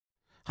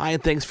Hi,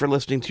 and thanks for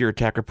listening to your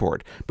Tech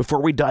Report. Before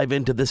we dive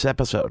into this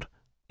episode,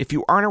 if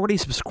you aren't already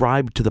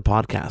subscribed to the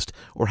podcast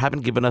or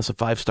haven't given us a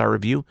 5-star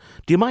review,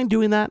 do you mind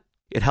doing that?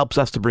 It helps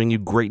us to bring you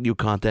great new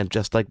content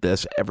just like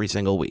this every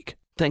single week.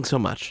 Thanks so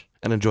much,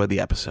 and enjoy the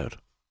episode.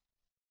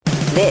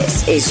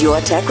 This is Your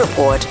Tech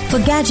Report. For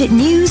gadget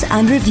news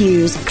and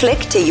reviews, click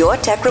to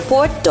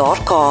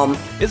yourtechreport.com.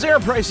 Is there a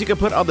price you can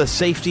put on the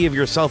safety of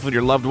yourself and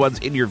your loved ones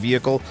in your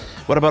vehicle?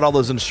 What about all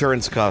those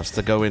insurance costs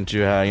that go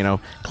into,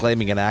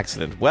 claiming an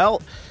accident?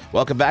 Well,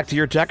 welcome back to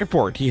Your Tech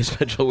Report. He is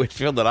Mitchell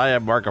Whitfield, and I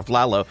am Mark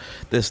Aflalo.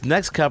 This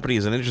next company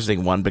is an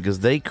interesting one because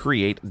they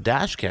create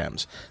dash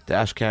cams.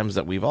 Dash cams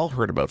that we've all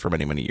heard about for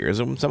many, many years,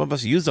 and some of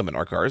us use them in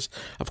our cars.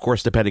 Of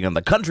course, depending on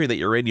the country that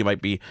you're in, you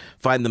might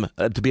find them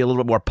to be a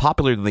little bit more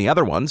popular than the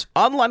other ones.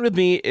 Online with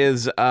me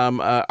is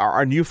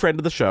our new friend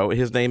of the show.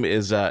 His name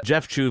is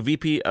Jeff Chu,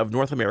 VP of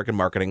North American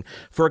Marketing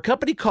for a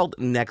company called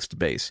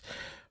NextBase.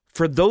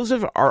 For those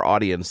of our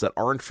audience that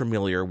aren't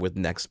familiar with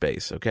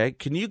NextBase, okay,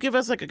 can you give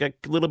us like a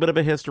little bit of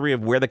a history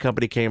of where the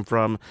company came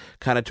from,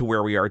 kind of to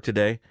where we are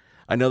today?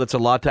 I know that's a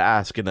lot to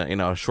ask in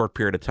a short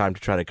period of time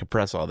to try to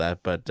compress all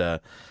that, but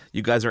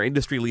you guys are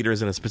industry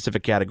leaders in a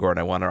specific category, and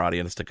I want our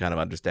audience to kind of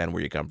understand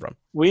where you come from.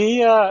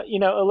 We, a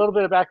little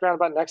bit of background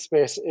about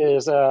NextBase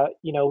is,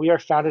 we are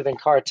founded in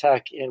car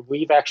tech, and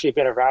we've actually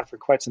been around for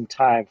quite some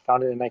time.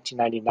 Founded in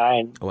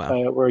 1999. Oh,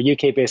 wow. We're a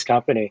UK-based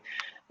company,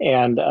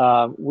 and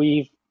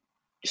we've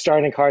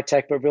started in car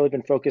tech, but really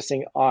been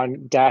focusing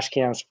on dash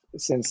cams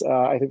since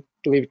I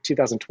believe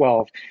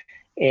 2012,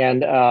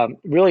 and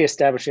really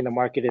establishing the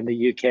market in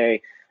the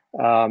UK.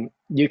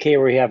 UK,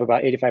 where we have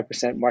about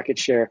 85% market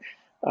share,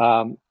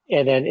 and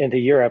then into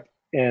Europe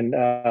and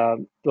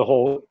the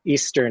whole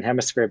Eastern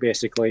Hemisphere,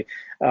 basically,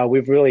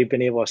 we've really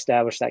been able to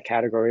establish that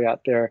category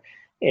out there.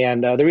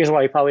 And the reason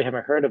why you probably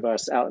haven't heard of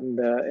us out in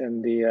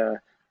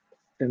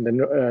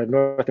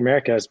North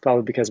America is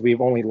probably because we've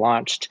only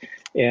launched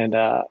in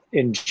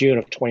June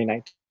of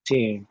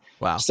 2019.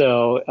 Wow!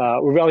 So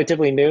we're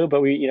relatively new, but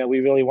we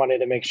really wanted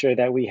to make sure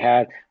that we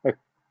had a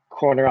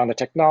corner on the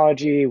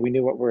technology. We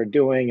knew what we were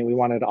doing, and we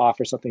wanted to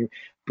offer something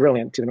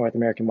brilliant to the North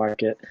American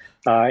market.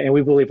 And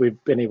we believe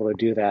we've been able to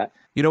do that.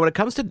 You know, when it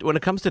comes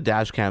to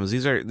dash cams,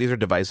 these are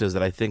devices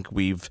that I think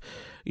we're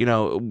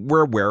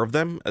aware of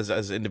them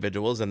as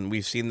individuals, and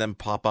we've seen them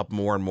pop up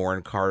more and more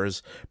in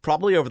cars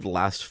probably over the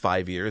last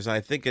 5 years. And I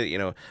think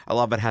a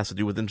lot of it has to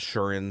do with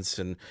insurance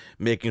and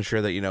making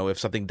sure that if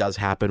something does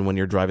happen when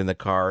you're driving the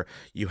car,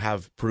 you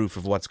have proof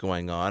of what's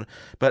going on.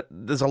 But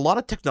there's a lot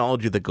of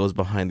technology that goes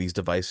behind these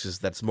devices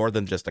that's more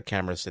than just a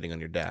camera sitting on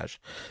your dash.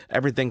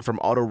 Everything from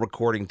auto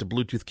recording to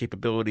Bluetooth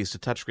capabilities to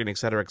touchscreen, et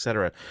cetera, et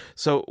cetera.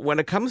 So when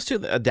it comes to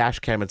a dash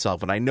cam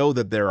itself, and I know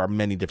that there are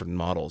many different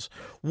models,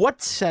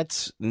 what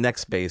sets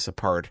NextBase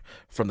apart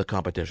from the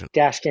competition?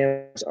 Dash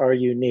cams are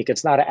unique.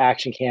 It's not an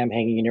action cam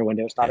hanging in your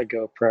window. It's not a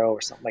GoPro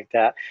or something like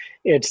that.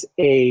 It's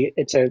a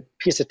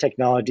piece of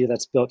technology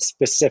that's built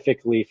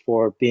specifically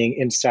for being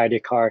inside your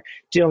car,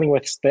 dealing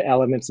with the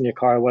elements in your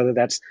car, whether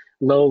that's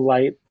low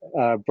light,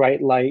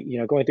 bright light,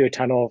 going through a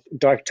tunnel,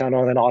 dark tunnel,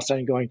 and then all of a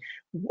sudden going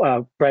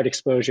bright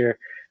exposure,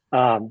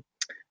 and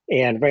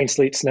rain,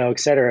 sleet, snow,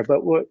 et cetera.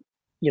 But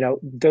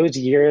those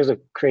years of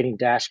creating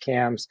dash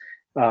cams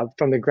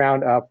from the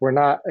ground up, we're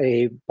not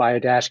buy a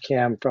dash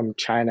cam from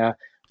China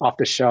off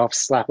the shelf,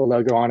 slap a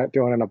logo on it,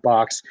 throw it in a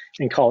box,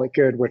 and call it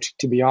good, which,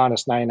 to be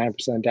honest, 99%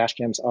 of dash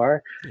cams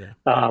are.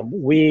 Yeah.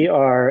 We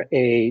are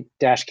a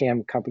dash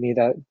cam company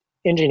that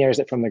engineers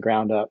it from the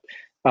ground up,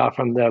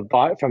 from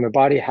the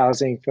body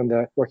housing, from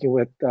the working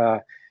with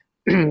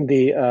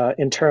the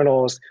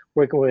internals,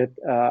 working with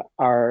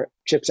our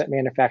chipset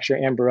manufacturer,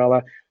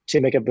 Ambarella, to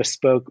make a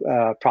bespoke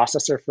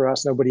processor for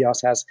us. Nobody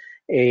else has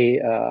a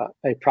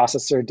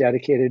processor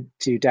dedicated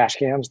to dash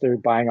cams. They're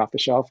buying off the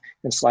shelf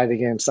and sliding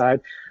it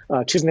inside,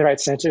 choosing the right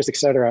sensors, et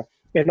cetera.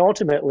 And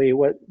ultimately,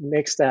 what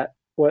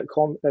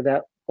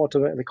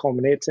ultimately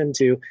culminates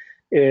into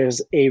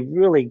is a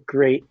really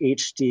great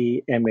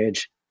HD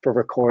image for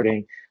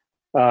recording.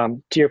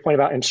 To your point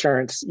about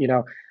insurance,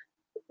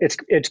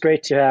 it's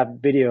great to have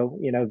video.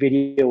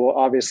 Video will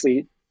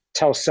obviously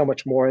tell so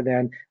much more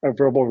than a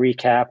verbal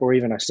recap or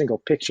even a single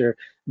picture.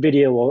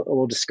 Video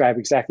will describe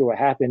exactly what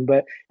happened,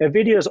 but a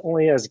video is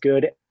only as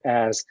good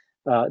as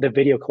the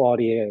video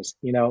quality is.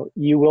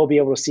 You will be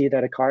able to see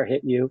that a car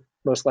hit you,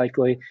 most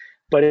likely,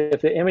 but if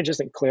the image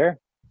isn't clear,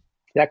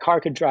 that car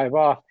could drive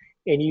off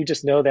and you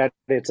just know that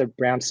it's a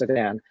brown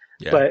sedan.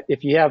 Yeah. But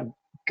if you have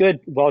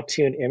good,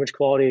 well-tuned image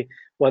quality,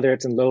 whether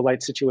it's in low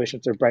light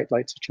situations or bright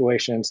light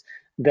situations,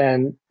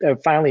 then a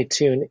finely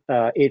tuned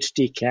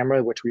HD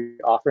camera, which we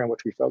offer and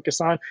which we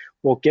focus on,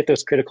 will get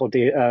those critical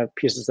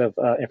pieces of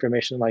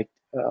information like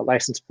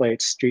license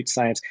plates, street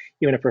signs,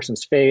 even a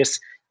person's face.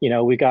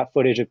 We got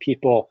footage of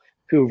people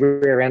who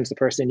rear ends the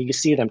person. You can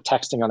see them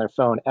texting on their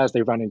phone as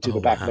they run into the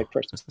back of the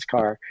person's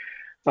car.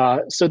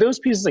 So those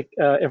pieces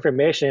of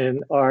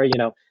information are,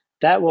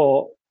 that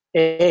will,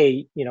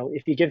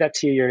 if you give that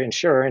to your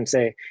insurer and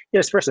say,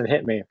 this person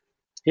hit me,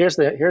 here's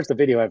the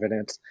video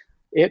evidence.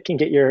 It can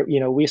get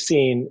we've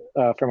seen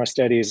from our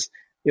studies,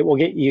 it will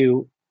get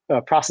you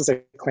process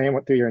a claim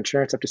through your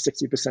insurance up to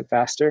 60%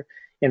 faster.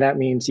 And that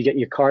means you get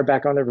your car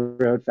back on the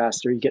road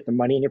faster, you get the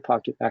money in your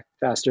pocket back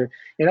faster.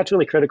 And that's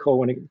really critical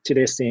when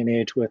today's day and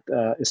age with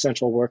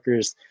essential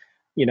workers,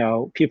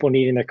 people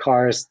needing their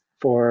cars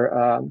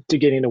for to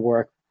getting to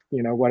work,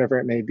 whatever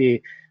it may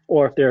be.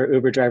 Or if they're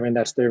Uber driver and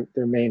that's their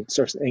main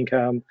source of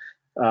income,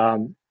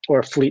 or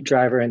a fleet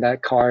driver and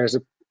that car is,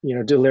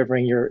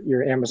 delivering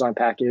your Amazon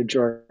package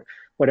or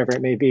whatever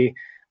it may be.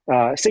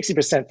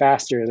 60%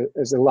 faster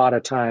is a lot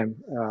of time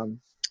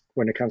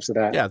when it comes to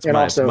that. Yeah,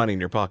 it's money in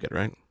your pocket,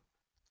 right?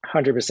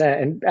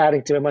 100%. And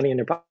adding to the money in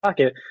your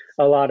pocket,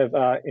 a lot of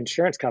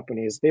insurance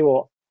companies, they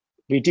will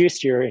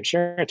reduce your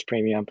insurance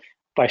premium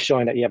by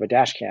showing that you have a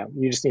dash cam.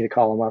 You just need to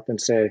call them up and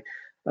say,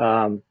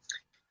 I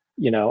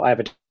have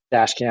a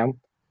dash cam.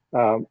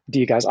 Do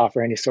you guys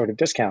offer any sort of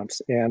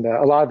discounts? And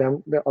a lot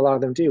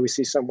of them do. We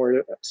see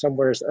somewhere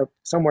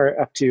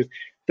up to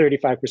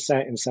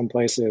 35% in some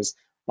places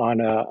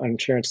on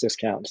insurance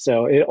discount.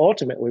 So it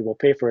ultimately will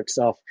pay for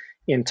itself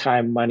in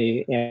time,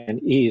 money,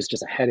 and ease.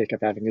 Just a headache of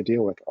having to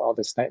deal with all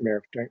this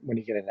nightmare when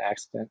you get in an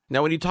accident.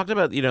 Now, when you talked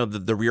about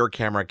the rear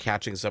camera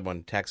catching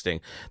someone texting,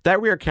 that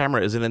rear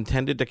camera, is it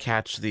intended to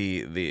catch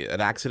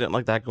an accident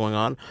like that going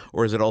on,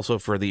 or is it also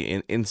for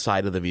the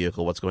inside of the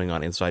vehicle, what's going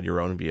on inside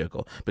your own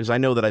vehicle? Because I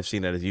know that I've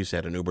seen it, as you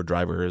said, in Uber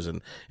drivers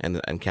and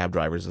cab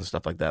drivers and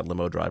stuff like that,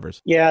 limo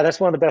drivers. Yeah, that's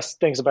one of the best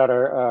things about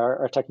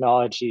our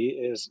technology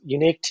is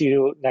unique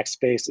to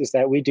Nextbase is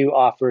that we do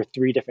offer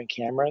 3 different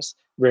cameras,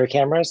 rear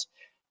cameras.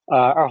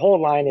 Our whole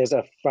line is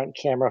a front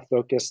camera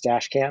focused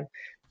dash cam.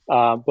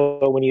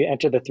 But when you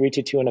enter the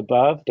 322 and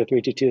above, the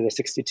 322, the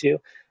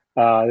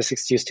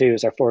 62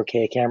 is our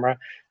 4K camera.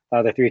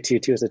 The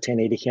 322 is a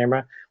 1080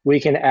 camera. We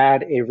can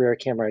add a rear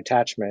camera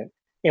attachment.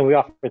 And we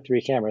offer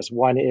 3 cameras.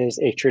 One is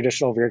a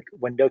traditional rear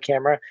window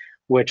camera,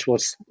 which will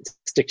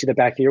stick to the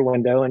back of your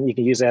window, and you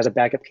can use it as a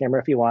backup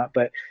camera if you want.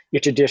 But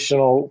your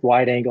traditional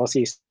wide angle, so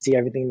you see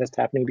everything that's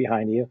happening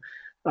behind you.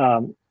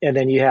 And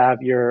then you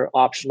have your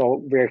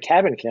optional rear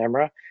cabin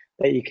camera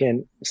that you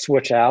can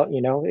switch out.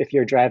 If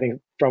you're driving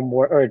from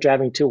work or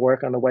driving to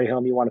work on the way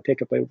home, you want to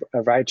pick up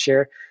a ride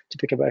share to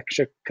pick up an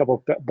extra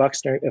couple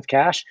bucks of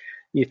cash,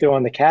 you throw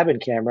on the cabin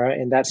camera,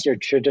 and that's your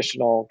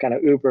traditional kind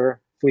of Uber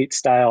fleet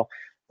style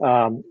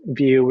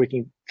view. We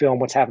can film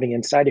what's happening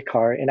inside your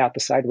car and out the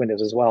side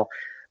windows as well.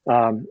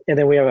 And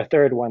then we have a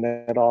third one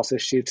that also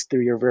shoots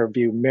through your rear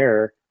view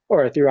mirror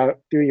or through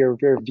your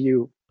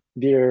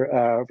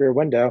rear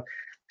window,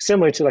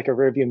 similar to like a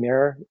rear view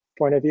mirror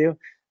point of view.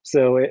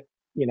 So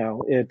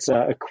it's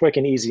a quick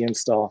and easy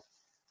install.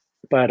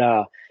 But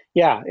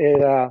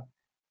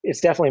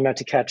it's definitely meant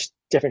to catch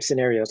different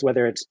scenarios,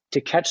 whether it's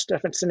to catch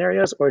different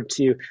scenarios or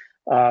to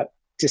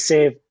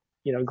save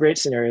great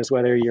scenarios,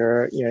 whether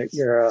you're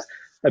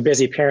a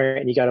busy parent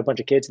and you got a bunch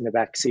of kids in the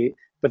back seat,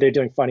 but they're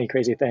doing funny,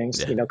 crazy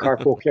things,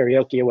 carpool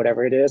karaoke or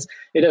whatever it is.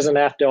 It doesn't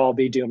have to all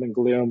be doom and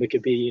gloom. It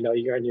could be,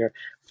 you're in your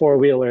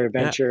 4-wheeler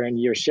adventure and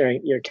you're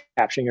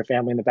capturing your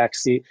family in the back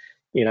seat,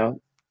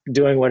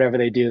 doing whatever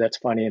they do that's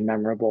funny and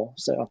memorable.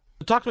 So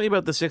talk to me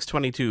about the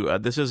 622.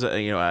 This is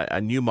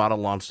a new model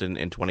launched in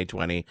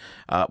 2020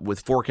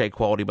 with 4K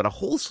quality, but a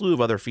whole slew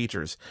of other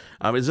features.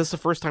 Is this the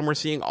first time we're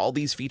seeing all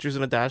these features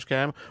in a dash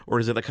cam, or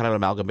is it a kind of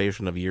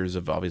amalgamation of years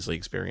of obviously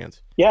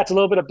experience? Yeah, it's a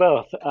little bit of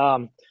both.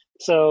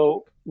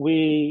 So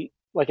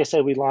like I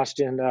said, we launched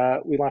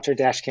our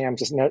dash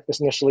cams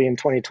initially in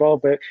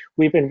 2012, but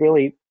we've been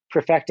really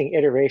perfecting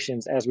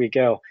iterations as we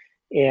go.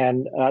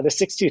 And the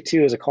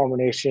 622 is a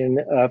culmination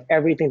of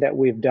everything that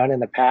we've done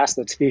in the past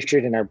that's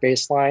featured in our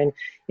baseline.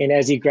 And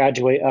as you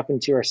graduate up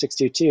into our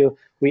 622,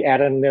 we add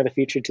another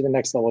feature to the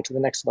next level, to the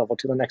next level,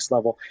 to the next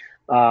level,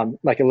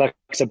 like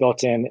Alexa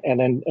built in,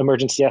 and then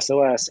emergency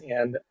SOS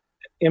and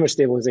image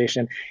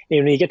stabilization.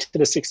 And when you get to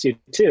the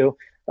 622,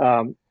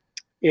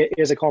 it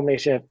is a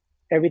culmination of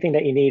everything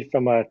that you need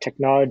from a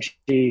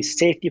technology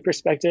safety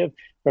perspective,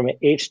 from an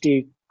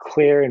HD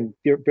clear and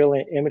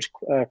brilliant image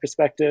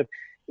perspective,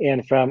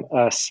 and from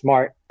a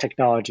smart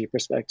technology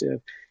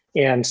perspective.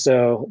 And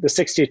so the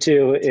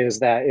 622 is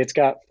that it's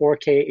got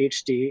 4K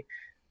HD.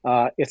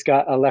 It's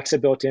got Alexa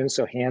built in,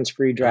 so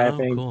hands-free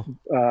driving,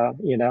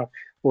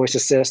 voice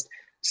assist,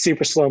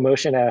 super slow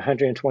motion at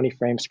 120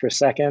 frames per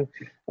second,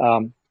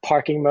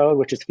 parking mode,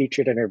 which is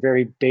featured in our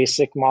very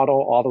basic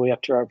model, all the way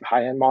up to our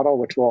high-end model,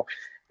 which will,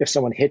 if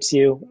someone hits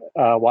you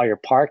while you're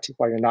parked,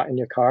 while you're not in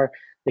your car,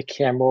 the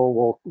camera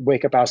will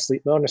wake up out of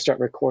sleep mode and start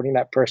recording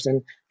that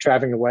person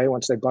driving away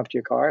once they bumped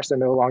your car. So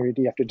no longer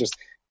do you have to just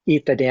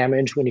eat the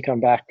damage when you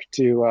come back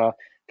to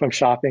from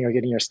shopping or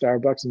getting your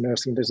Starbucks and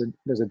noticing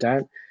there's a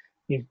dent.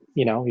 You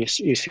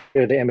share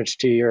the image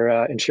to your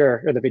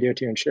insurer or the video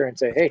to your insurer and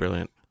say, "Hey,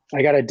 brilliant.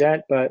 I got a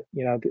dent, but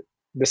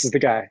this is the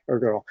guy or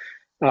girl."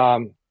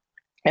 And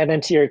then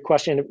to your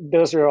question,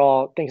 those are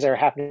all things that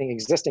are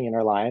existing in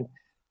our line.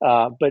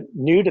 But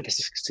new to the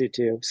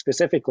 622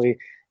 specifically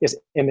is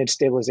image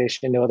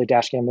stabilization. No other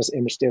dash cam has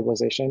image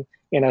stabilization.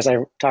 And as I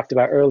talked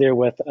about earlier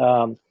with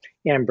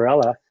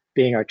Ambarella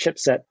being our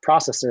chipset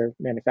processor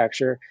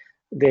manufacturer,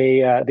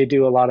 they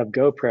do a lot of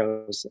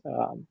GoPros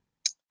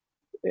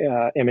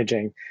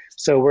imaging.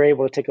 So we're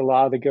able to take a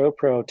lot of the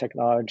GoPro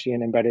technology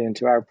and embed it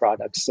into our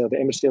products. So the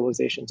image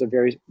stabilization is a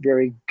very,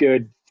 very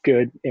good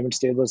image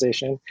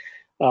stabilization.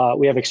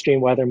 We have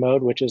extreme weather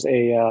mode, which is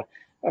a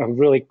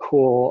really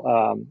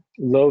cool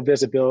low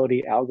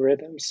visibility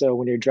algorithm. So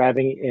when you're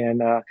driving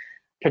in,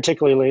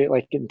 particularly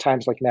like in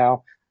times like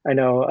now, I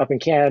know up in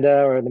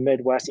Canada or the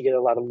Midwest, you get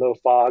a lot of low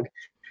fog.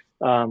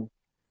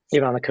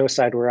 Even on the coast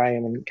side where I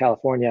am in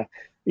California,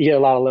 you get a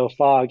lot of low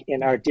fog,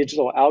 and our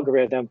digital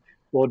algorithm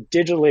will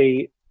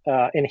digitally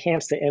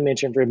enhance the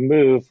image and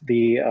remove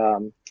the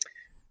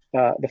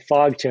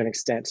fog to an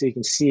extent, so you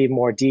can see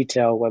more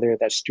detail, whether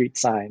that's street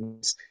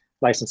signs,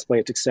 license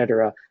plates,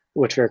 etc.,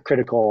 which are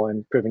critical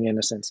in proving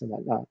innocence and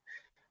whatnot.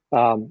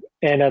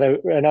 And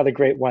another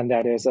great one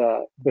that is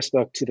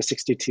bespoke to the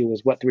 62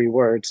 is What Three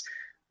Words,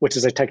 which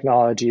is a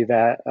technology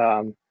that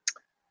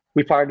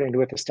we partnered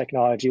with this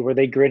technology where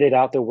they gridded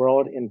out the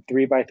world in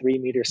 3 by 3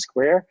 meters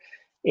square.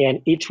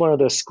 And each one of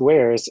those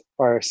squares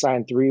are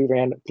assigned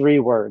three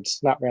words,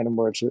 not random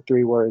words, but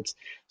 3 words.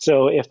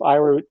 So if I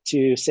were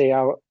to say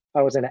I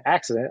was in an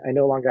accident, I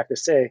no longer have to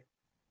say,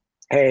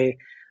 hey,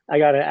 I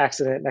got an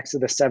accident next to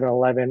the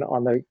 7-Eleven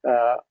on the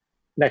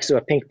next to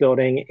a pink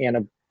building and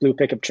a blue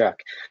pickup truck.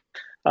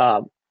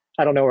 I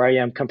don't know where I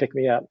am, come pick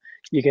me up.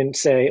 You can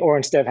say, or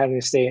instead of having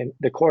to say in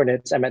the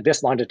coordinates, I'm at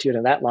this longitude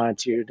and that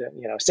longitude,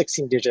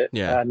 16-digit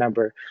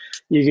number,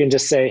 you can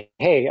just say,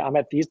 hey, I'm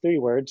at these 3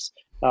 words.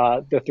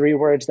 The 3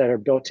 words that are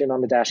built in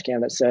on the dash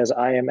cam that says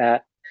I am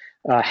at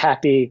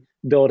Happy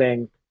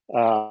Building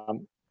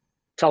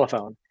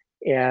Telephone.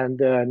 And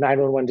the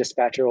 911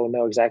 dispatcher will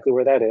know exactly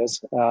where that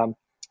is.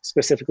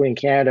 Specifically in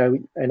Canada,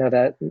 I know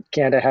that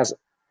Canada has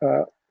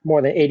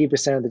more than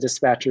 80% of the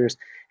dispatchers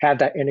have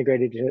that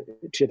integrated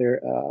into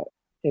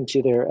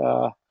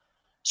their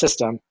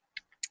system.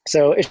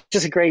 So it's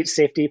just a great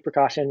safety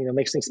precaution,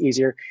 makes things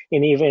easier.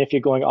 And even if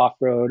you're going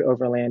off-road,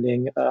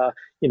 overlanding,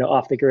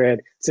 off the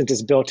grid, since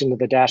it's built into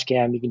the dash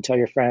cam, you can tell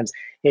your friends,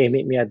 hey,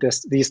 meet me at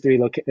these three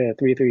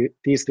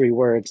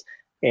words,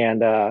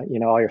 and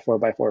all your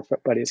 4x4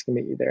 buddies can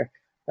meet you there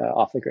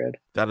off the grid.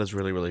 That is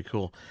really, really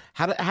cool.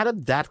 How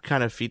did that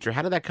kind of feature,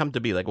 how did that come to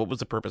be? Like, what was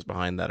the purpose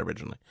behind that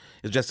originally?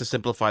 Is it just to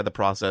simplify the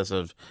process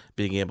of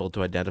being able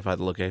to identify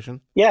the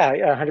location? Yeah,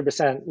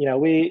 100%.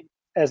 We,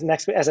 as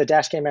a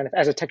dash cam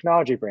as a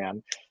technology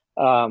brand,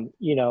 our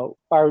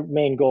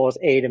main goal is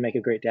to make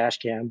a great dash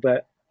cam,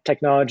 but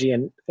technology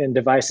and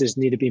devices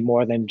need to be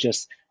more than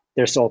just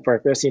their sole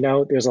purpose.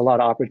 There's a lot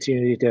of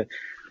opportunity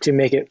to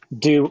make it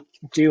do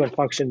and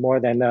function more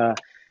than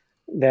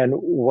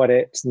what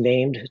it's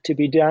named to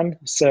be done.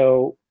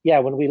 So yeah,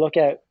 when we look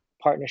at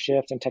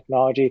partnerships and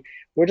technology,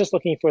 we're just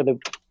looking for the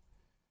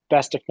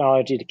best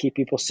technology to keep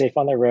people safe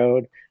on the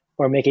road,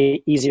 or make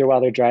it easier while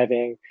they're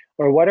driving,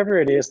 or whatever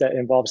it is that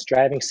involves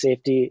driving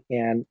safety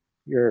and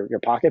your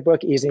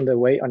pocketbook, easing the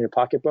weight on your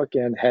pocketbook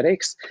and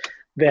headaches.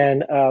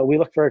 Then we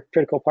look for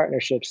critical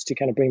partnerships to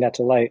kind of bring that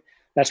to light.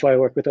 That's why I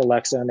work with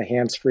Alexa and the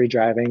hands-free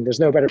driving. There's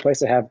no better place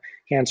to have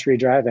hands-free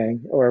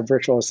driving or a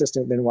virtual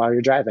assistant than while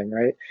you're driving,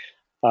 right?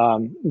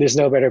 There's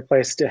no better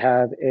place to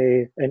have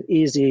an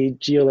easy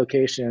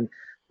geolocation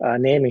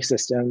naming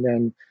system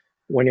than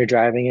when you're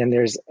driving and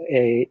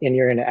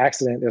you're in an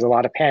accident. There's a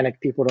lot of panic.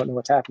 People don't know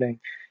what's happening,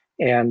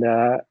 and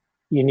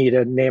you need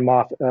to name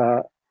off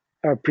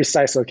a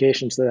precise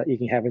location so that you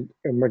can have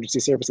emergency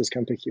services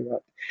come pick you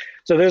up.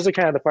 So those are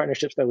kind of the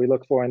partnerships that we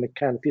look for, and the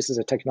kind of pieces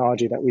of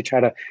technology that we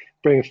try to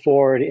bring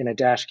forward in a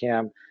dash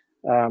cam,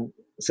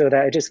 so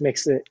that it just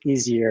makes it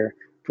easier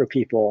for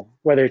people,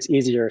 whether it's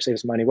easier or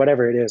saves money,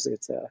 whatever it is.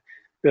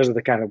 Those are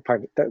the kind of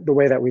the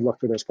way that we look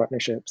for those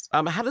partnerships.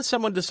 How does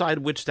someone decide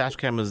which dash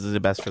cam is the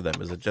best for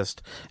them? Is it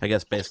just, I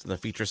guess, based on the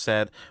feature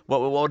set?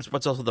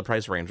 What's also the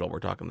price range while we're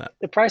talking that?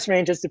 The price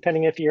range is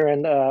depending if you're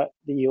in the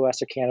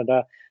U.S. or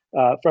Canada.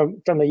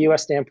 From the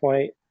U.S.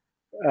 standpoint,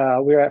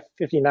 we're at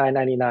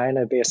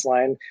 $59.99 a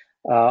baseline,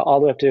 all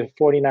the way up to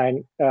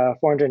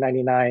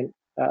 $499.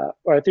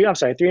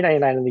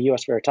 $399 in the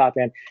U.S. for our top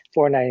end,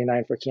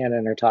 $499 for Canada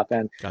and our top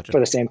end. Gotcha.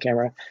 For the same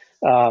camera.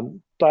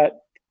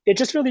 But it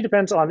just really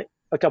depends on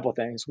a couple of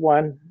things.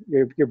 One,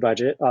 your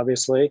budget,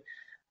 obviously.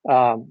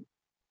 Like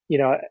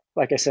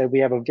I said, we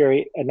have a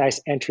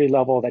nice entry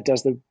level that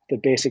does the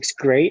basics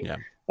great. Yeah.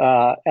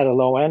 At a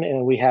low end,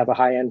 and we have a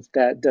high end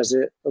that does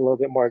it a little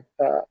bit more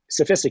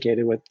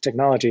sophisticated with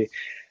technology.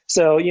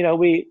 So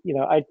we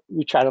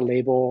try to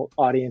label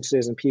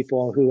audiences and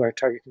people who our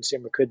target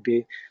consumer could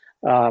be.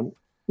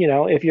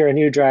 If you're a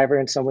new driver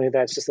and somebody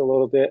that's just a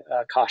little bit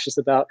cautious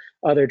about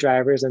other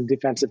drivers and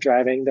defensive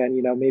driving, then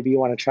maybe you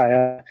want to try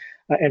a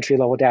entry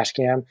level dash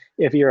cam.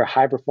 If you're a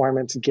high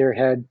performance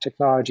gearhead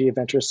technology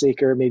adventure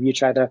seeker, maybe you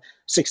try the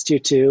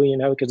 622,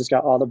 because it's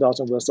got all the bells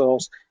and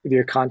whistles. If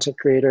you're a content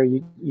creator,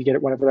 you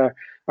get one of our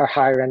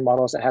higher end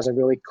models that has a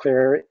really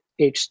clear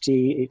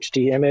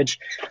HD image.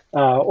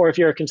 Or if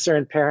you're a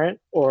concerned parent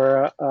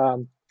or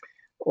an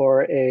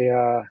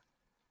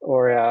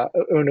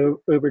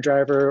Uber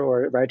driver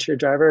or a rideshare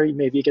driver,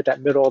 maybe you get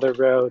that middle of the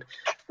road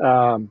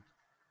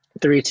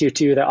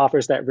 322 that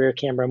offers that rear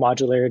camera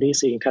modularity,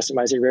 so you can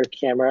customize your rear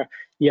camera.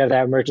 You have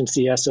that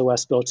emergency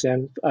SOS built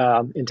in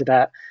into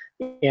that,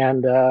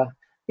 and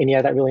you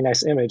have that really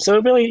nice image. So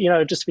it really,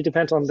 it just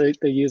depends on the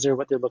user,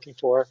 what they're looking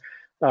for,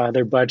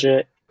 their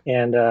budget,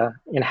 and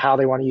how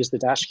they want to use the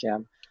dash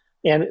cam.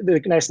 And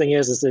the nice thing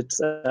is it's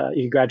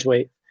you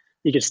graduate,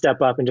 you could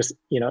step up and just,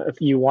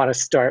 if you want to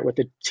start with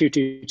the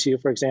 222,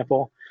 for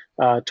example,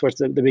 towards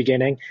the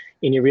beginning,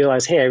 and you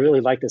realize, hey, I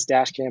really like this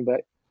dash cam,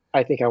 but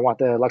I think I want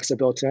the Alexa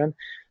built in,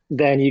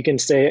 then you can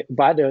say,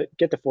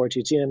 get the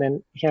 422 and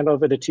then hand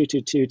over the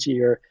 222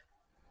 to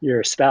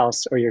your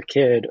spouse or your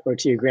kid or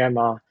to your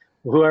grandma,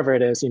 whoever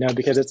it is,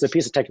 because it's a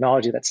piece of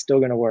technology that's still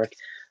going to work.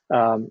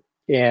 And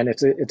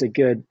it's a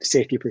good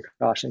safety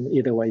precaution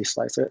either way you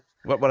slice it.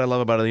 What I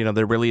love about it,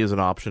 there really is an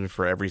option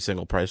for every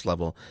single price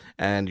level,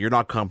 and you're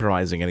not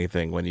compromising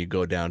anything when you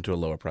go down to a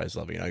lower price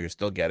level. You're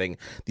still getting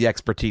the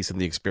expertise and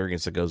the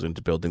experience that goes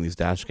into building these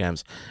dash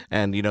cams.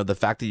 And, the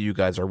fact that you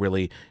guys are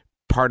really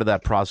part of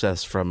that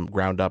process from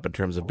ground up in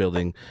terms of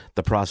building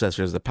the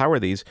processors that power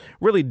these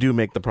really do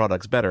make the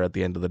products better at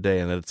the end of the day.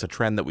 And it's a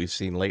trend that we've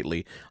seen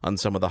lately on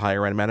some of the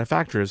higher end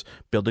manufacturers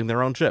building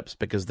their own chips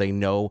because they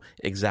know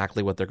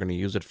exactly what they're going to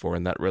use it for.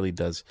 And that really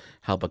does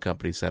help a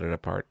company set it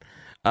apart.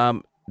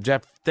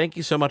 Jeff, thank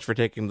you so much for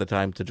taking the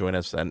time to join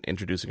us and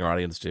introducing our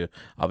audience to,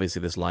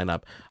 obviously, this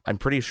lineup. I'm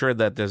pretty sure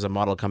that there's a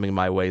model coming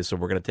my way, so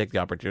we're going to take the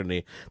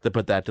opportunity to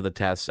put that to the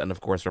test and, of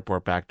course,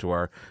 report back to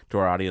our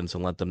audience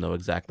and let them know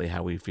exactly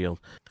how we feel.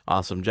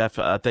 Awesome. Jeff,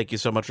 thank you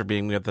so much for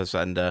being with us,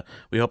 and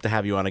we hope to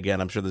have you on again.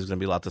 I'm sure there's going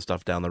to be lots of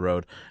stuff down the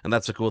road, and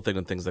that's the cool thing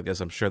with things like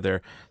this. I'm sure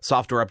they're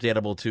software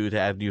updatable, too, to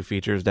add new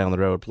features down the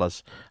road,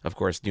 plus, of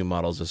course, new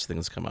models as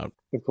things come out.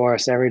 Of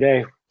course, every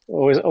day.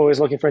 Always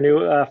looking for new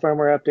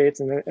firmware updates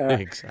and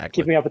exactly.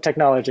 Keeping up with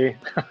technology.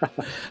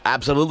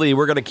 Absolutely.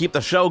 We're going to keep the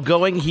show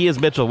going. He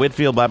is Mitchell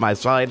Whitfield by my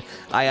side.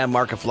 I am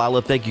Mark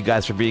Aflalo. Thank you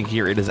guys for being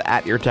here. It is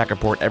at Your Tech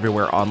Report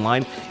everywhere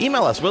online.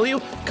 Email us, will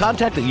you?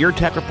 Contact at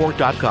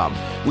yourtechreport.com.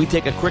 We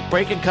take a quick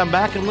break and come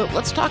back, and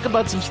let's talk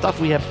about some stuff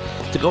we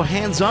have to go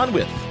hands-on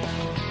with.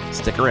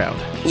 Stick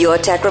around. Your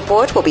Tech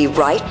Report will be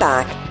right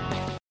back.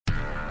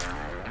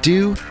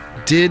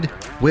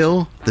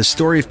 Will, the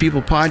Story of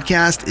People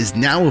podcast is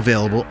now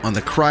available on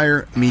the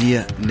Crier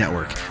Media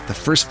Network. The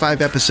first 5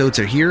 episodes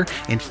are here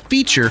and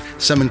feature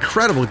some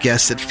incredible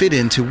guests that fit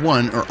into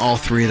one or all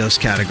 3 of those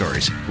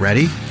categories.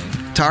 Ready?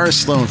 Tara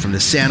Sloan from the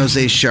San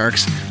Jose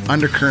Sharks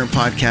Undercurrent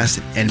podcast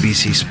at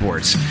NBC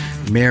Sports.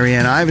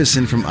 Marianne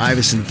Iveson from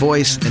Iveson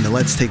Voice and the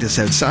Let's Take This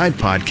Outside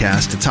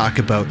podcast to talk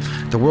about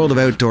the world of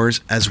outdoors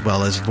as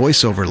well as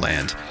voiceover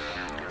land.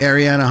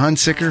 Ariana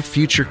Hunsicker,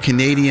 future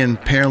Canadian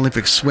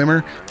Paralympic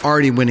swimmer,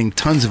 already winning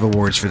tons of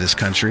awards for this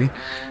country.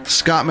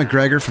 Scott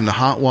McGregor from the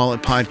Hot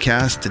Wallet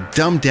podcast to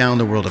dumb down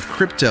the world of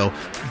crypto,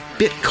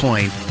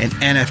 Bitcoin, and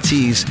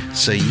NFTs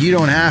so you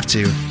don't have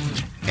to.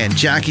 And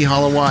Jackie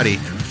Holowati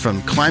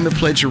from Climate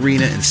Pledge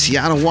Arena in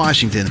Seattle,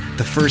 Washington,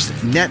 the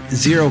first net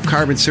zero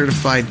carbon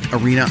certified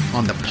arena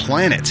on the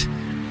planet.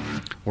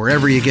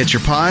 Wherever you get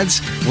your pods,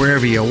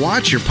 wherever you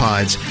watch your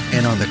pods,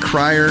 and on the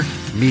Crier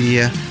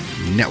Media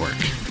Network.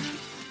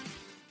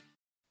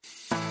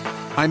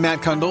 I'm Matt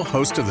Kundle,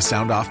 host of the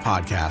Sound Off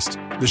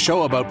Podcast, the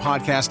show about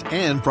podcast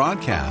and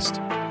broadcast.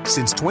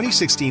 Since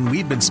 2016,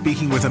 we've been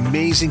speaking with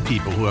amazing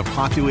people who have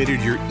populated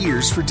your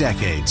ears for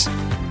decades.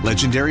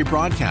 Legendary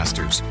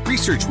broadcasters,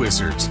 research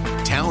wizards,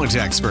 talent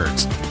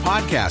experts,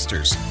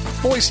 podcasters,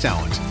 voice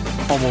talent.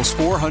 Almost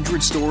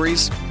 400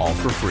 stories, all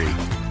for free.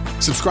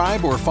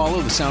 Subscribe or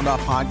follow the Sound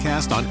Off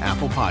Podcast on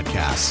Apple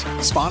Podcasts,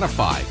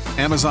 Spotify,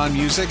 Amazon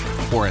Music,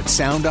 or at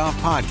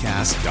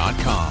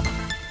soundoffpodcast.com.